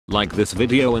Like this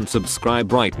video and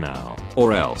subscribe right now,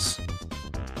 or else.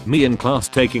 Me in class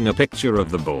taking a picture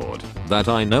of the board that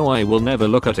I know I will never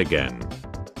look at again.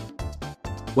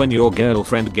 When your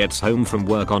girlfriend gets home from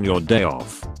work on your day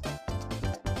off.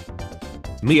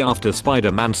 Me after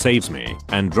Spider-Man saves me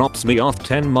and drops me off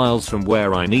 10 miles from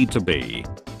where I need to be.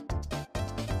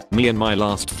 Me and my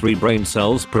last 3 brain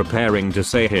cells preparing to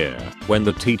say here when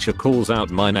the teacher calls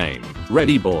out my name.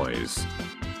 Ready boys.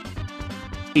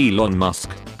 Elon Musk.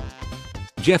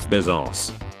 Jeff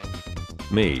Bezos.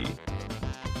 Me.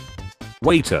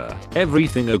 Waiter,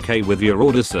 everything okay with your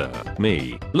order sir?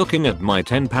 Me, looking at my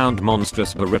 10-pound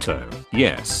monstrous burrito.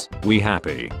 Yes, we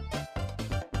happy.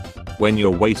 When you're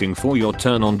waiting for your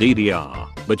turn on DDR,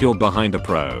 but you're behind a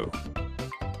pro.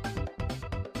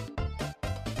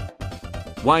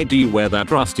 Why do you wear that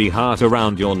rusty heart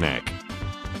around your neck?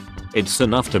 It's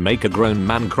enough to make a grown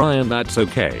man cry and that's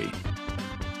okay.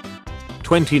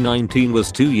 2019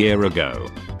 was 2 years ago.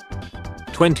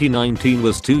 2019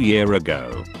 was 2 years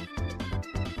ago.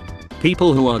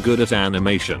 People who are good at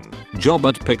animation, job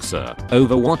at Pixar,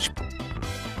 Overwatch.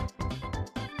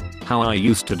 How I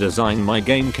used to design my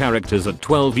game characters at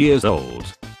 12 years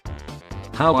old.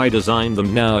 How I design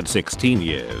them now at 16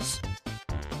 years.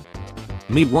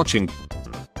 Me watching.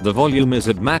 The volume is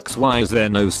at max. Why is there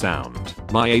no sound?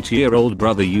 My 8-year-old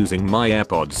brother using my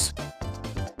AirPods.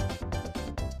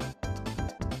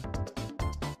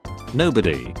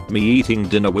 Nobody. Me eating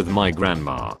dinner with my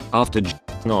grandma after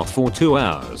off for 2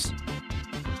 hours.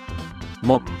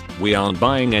 Mom, we aren't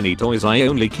buying any toys. I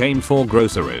only came for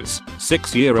groceries.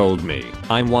 6-year-old me.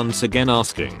 I'm once again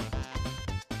asking.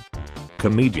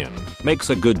 Comedian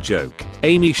makes a good joke.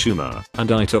 Amy Schumer,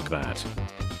 and I took that.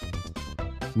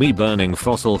 Me burning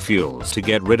fossil fuels to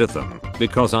get rid of them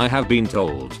because I have been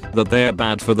told that they're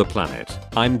bad for the planet.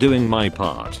 I'm doing my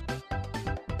part.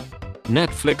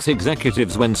 Netflix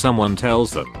executives when someone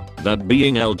tells them that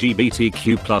being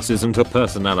LGBTQ+ isn't a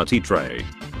personality trait.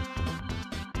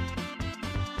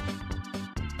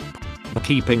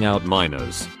 Keeping out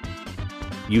minors.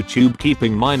 YouTube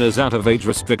keeping minors out of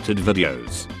age-restricted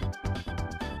videos.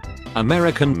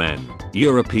 American men,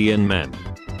 European men.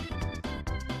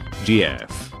 GF.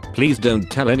 Please don't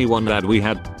tell anyone that we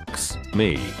had sex.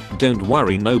 Me. Don't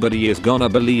worry, nobody is gonna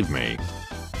believe me.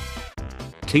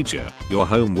 Teacher, your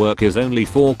homework is only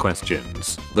 4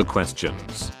 questions. The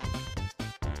questions.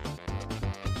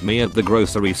 Me at the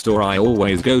grocery store I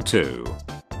always go to.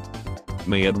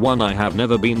 Me at one I have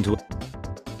never been to.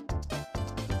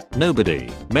 Nobody.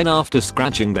 Men after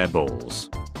scratching their balls.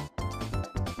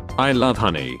 I love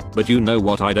honey, but you know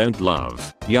what I don't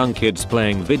love? Young kids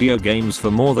playing video games for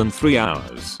more than 3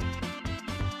 hours.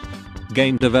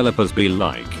 Game developers be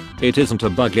like, it isn't a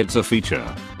bug, it's a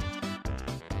feature.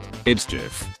 It's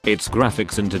GIF. It's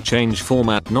graphics interchange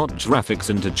format, not graphics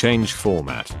interchange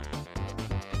format.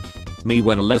 Me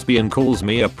when a lesbian calls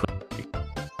me a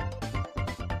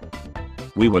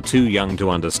We were too young to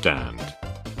understand.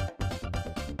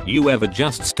 You ever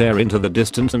just stare into the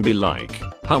distance and be like,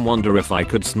 I wonder if I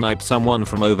could snipe someone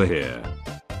from over here?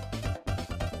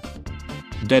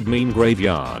 Dead meme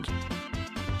graveyard.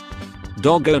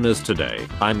 Dog owners today,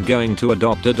 I'm going to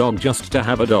adopt a dog just to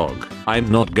have a dog.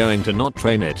 I'm not going to not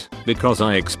train it, because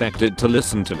I expect it to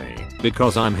listen to me,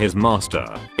 because I'm his master.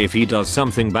 If he does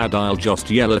something bad I'll just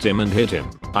yell at him and hit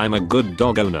him. I'm a good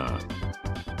dog owner.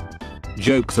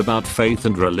 Jokes about faith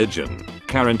and religion.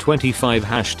 Karen 25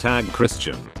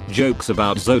 #Christian. Jokes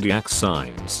about zodiac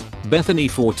signs. Bethany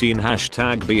 14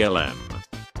 #BLM.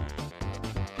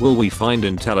 Will we find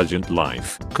intelligent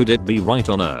life? Could it be right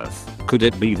on Earth? Could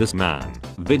it be this man?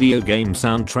 Video game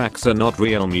soundtracks are not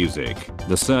real music.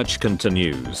 The search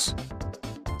continues.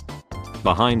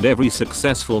 Behind every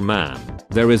successful man,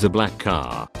 there is a black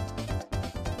car.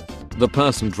 The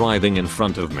person driving in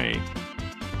front of me.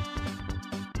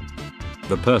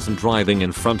 The person driving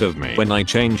in front of me when I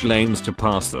change lanes to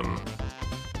pass them.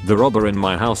 The robber in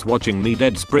my house watching me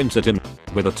dead sprint at him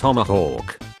with a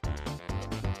tomahawk.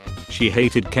 She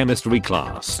hated chemistry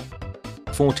class.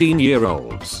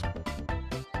 14-year-olds.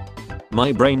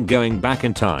 My brain going back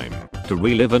in time to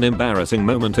relive an embarrassing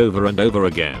moment over and over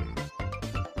again.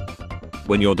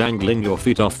 When you're dangling your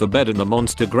feet off the bed and the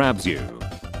monster grabs you.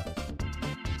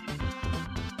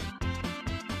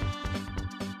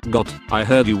 I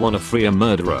heard you wanna free a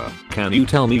murderer. Can you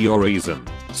tell me your reason?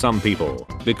 Some people,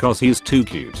 because he's too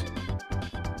cute.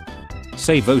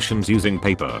 Save oceans using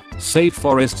paper. Save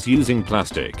forests using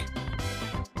plastic.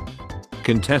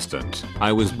 Contestant,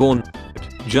 I was born.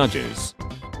 Judges.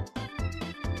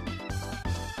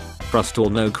 Crust or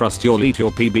no crust, you'll eat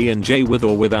your PB&J with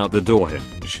or without the door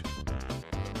hinge.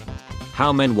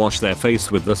 how men wash their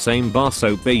face with the same bar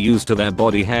soap they use to their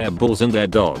body hair balls and their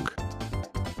dog.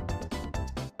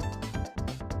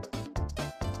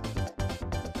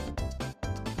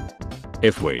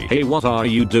 If we, hey, what are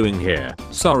you doing here?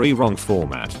 Sorry, wrong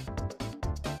format.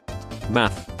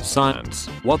 Math, science,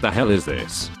 what the hell is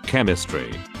this?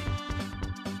 Chemistry.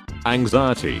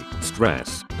 Anxiety,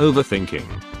 stress, overthinking.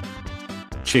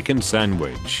 Chicken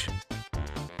sandwich.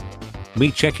 Me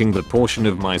checking the portion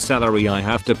of my salary I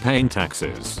have to pay in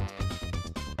taxes.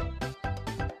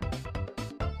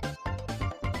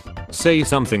 Say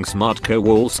something smart,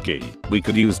 Kowalski. We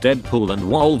could use Deadpool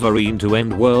and Wolverine to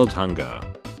end world hunger.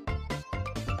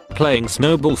 Playing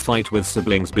snowball fight with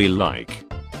siblings be like.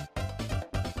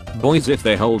 Boys if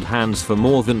they hold hands for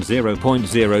more than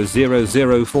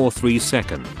 0.00043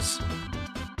 seconds.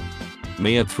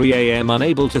 Me at 3 AM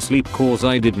unable to sleep cause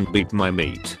I didn't beat my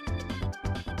meat.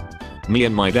 Me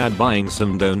and my dad buying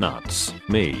some donuts.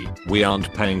 Me, we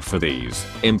aren't paying for these.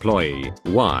 Employee,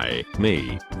 why?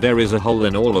 Me, there is a hole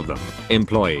in all of them.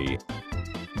 Employee.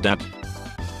 Dad.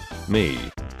 Me.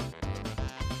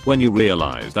 When you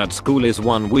realize that school is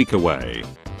 1 week away.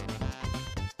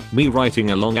 Me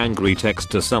writing a long angry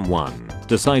text to someone,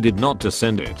 decided not to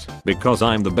send it, because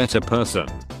I'm the better person.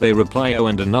 They reply, oh,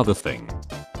 and another thing.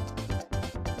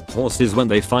 Horses when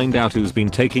they find out who's been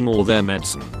taking all their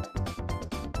medicine.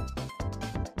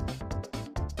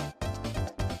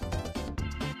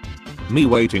 Me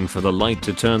waiting for the light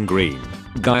to turn green.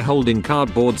 Guy holding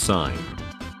cardboard sign.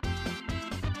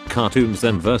 Cartoons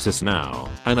then versus now.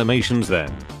 Animations then.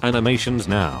 Animations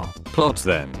now. Plots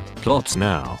then. Plots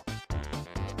now.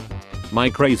 My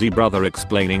crazy brother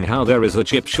explaining how there is a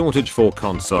chip shortage for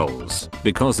consoles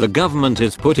because the government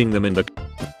is putting them in the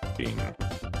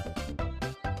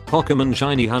Pokemon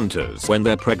shiny hunters when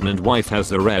their pregnant wife has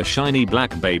the rare shiny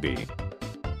black baby.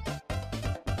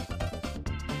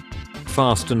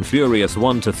 Fast and Furious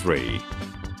 1 to 3.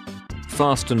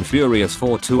 Fast and Furious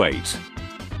 4 to 8.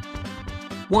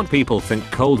 What people think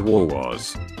Cold War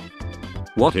was.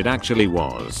 What it actually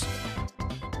was.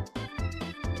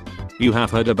 You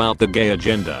have heard about the gay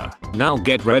agenda, now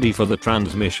get ready for the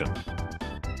transmission.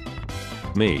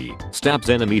 Me, stabs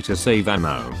enemy to save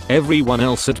ammo, everyone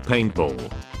else at paintball.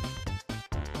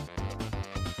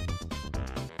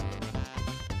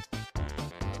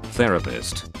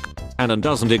 Therapist. Canon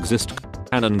doesn't exist.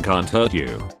 Canon can't hurt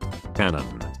you.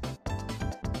 Canon.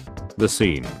 The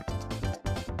scene.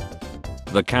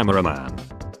 The cameraman.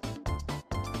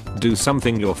 Do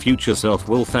something your future self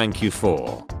will thank you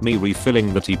for. Me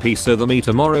refilling the TP so the me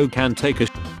tomorrow can take a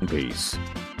piece.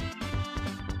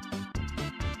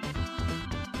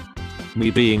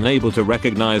 Me being able to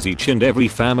recognize each and every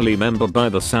family member by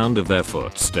the sound of their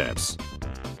footsteps.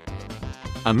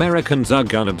 Americans are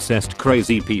gun-obsessed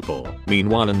crazy people.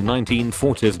 Meanwhile in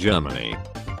 1940s Germany.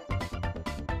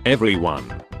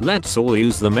 Everyone, let's all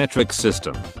use the metric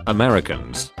system.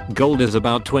 Americans, gold is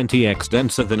about 20x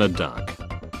denser than a duck.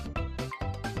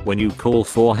 When you call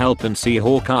for help and see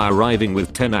Hawkeye arriving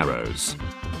with 10 arrows.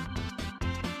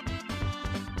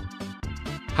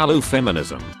 Hello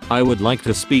feminism, I would like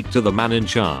to speak to the man in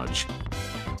charge.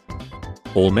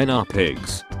 All men are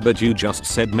pigs, but you just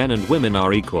said men and women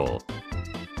are equal.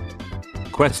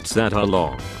 Quests that are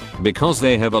long. Because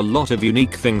they have a lot of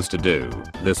unique things to do,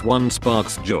 this one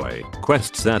sparks joy.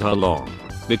 Quests that are long.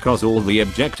 Because all the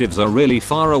objectives are really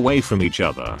far away from each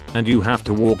other, and you have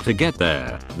to walk to get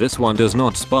there. This one does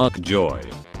not spark joy.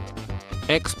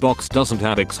 Xbox doesn't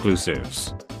have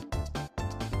exclusives.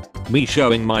 Me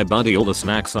showing my buddy all the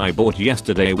snacks I bought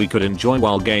yesterday we could enjoy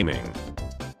while gaming.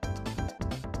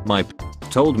 My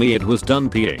told me it was done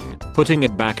peeing, putting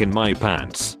it back in my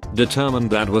pants, determined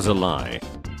that was a lie.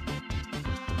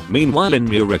 Meanwhile in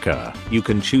Murica, you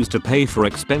can choose to pay for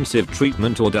expensive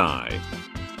treatment or die.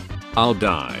 I'll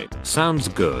die. Sounds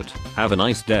good. Have a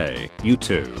nice day. You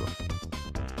too.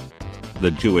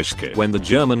 The Jewish kid when the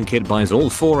German kid buys all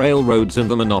 4 railroads in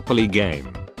the Monopoly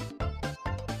game.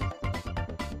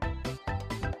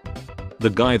 The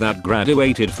guy that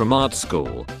graduated from art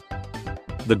school.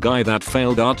 The guy that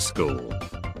failed art school.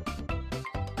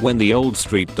 When the old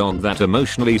street dog that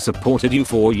emotionally supported you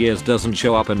for years doesn't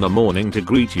show up in the morning to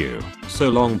greet you. So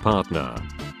long, partner.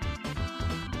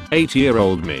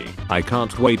 8-year-old me, I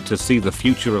can't wait to see the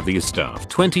future of these stuff.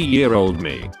 20-year-old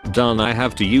me, done I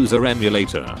have to use a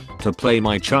emulator to play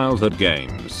my childhood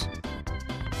games.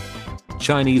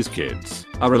 Chinese kids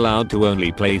are allowed to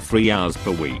only play 3 hours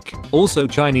per week. Also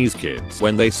Chinese kids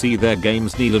when they see their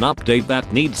games need an update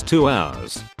that needs 2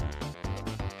 hours.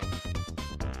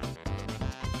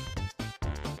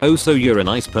 Oh so you're a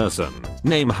nice person.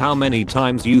 Name how many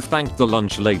times you thanked the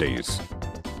lunch ladies.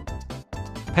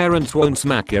 Parents won't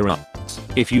smack your ass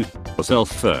if you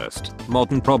yourself first.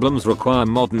 Modern problems require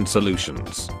modern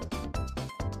solutions.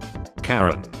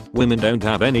 Karen. Women don't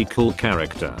have any cool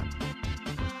character.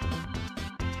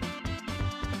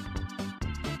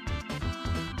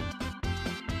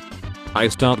 I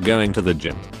start going to the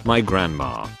gym. My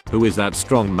grandma. Who is that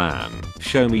strong man?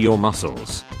 Show me your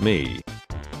muscles. Me.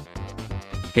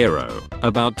 Hero.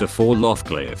 About to fall off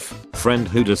cliff. Friend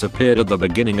who disappeared at the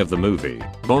beginning of the movie.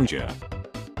 Bonjour.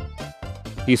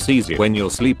 He sees you when you're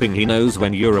sleeping. He knows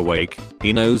when you're awake.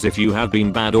 He knows if you have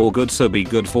been bad or good, so be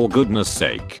good for goodness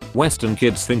sake. Western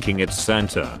kids thinking it's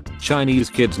Santa. Chinese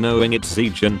kids knowing it's Xi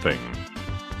Jinping.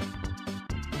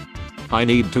 I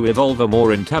need to evolve a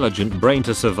more intelligent brain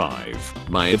to survive.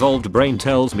 My evolved brain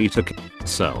tells me to kill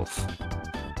itself.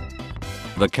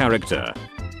 The character.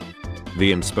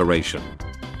 The inspiration.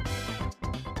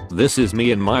 This is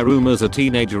me in my room as a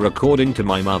teenager according to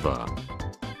my mother.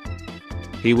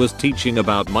 He was teaching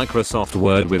about Microsoft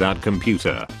Word without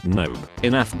computer. Nope.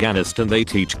 In Afghanistan they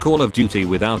teach Call of Duty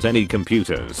without any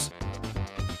computers.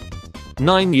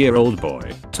 9-year-old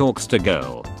boy talks to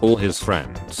girl, all his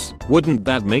friends. Wouldn't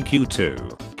that make you too?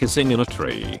 Kissing in a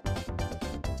tree.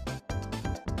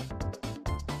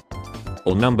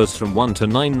 All numbers from 1 to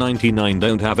 999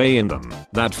 don't have A in them.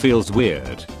 That feels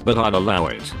weird, but I'll allow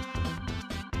it.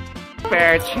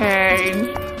 Spare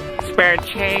change. Spare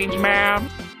change, ma'am.